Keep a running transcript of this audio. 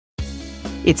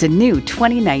It's a new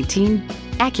 2019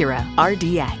 Acura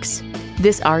RDX.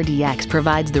 This RDX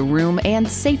provides the room and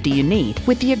safety you need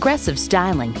with the aggressive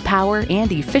styling, power,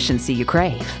 and efficiency you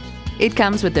crave. It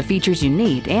comes with the features you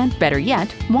need and, better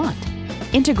yet, want.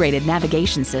 Integrated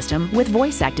navigation system with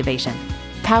voice activation,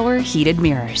 power heated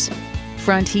mirrors,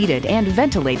 front heated and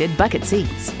ventilated bucket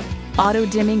seats, auto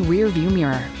dimming rear view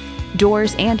mirror,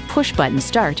 doors and push button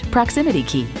start proximity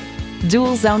key,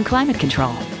 dual zone climate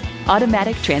control,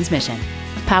 automatic transmission,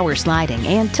 power sliding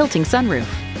and tilting sunroof,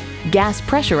 gas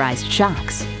pressurized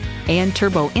shocks, and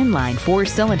turbo inline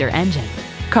 4-cylinder engine.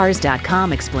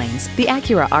 Cars.com explains the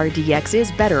Acura RDX is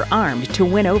better armed to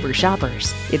win over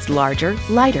shoppers. It's larger,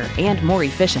 lighter, and more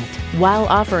efficient, while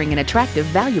offering an attractive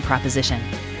value proposition.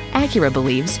 Acura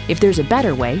believes if there's a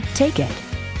better way, take it.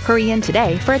 Hurry in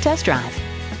today for a test drive.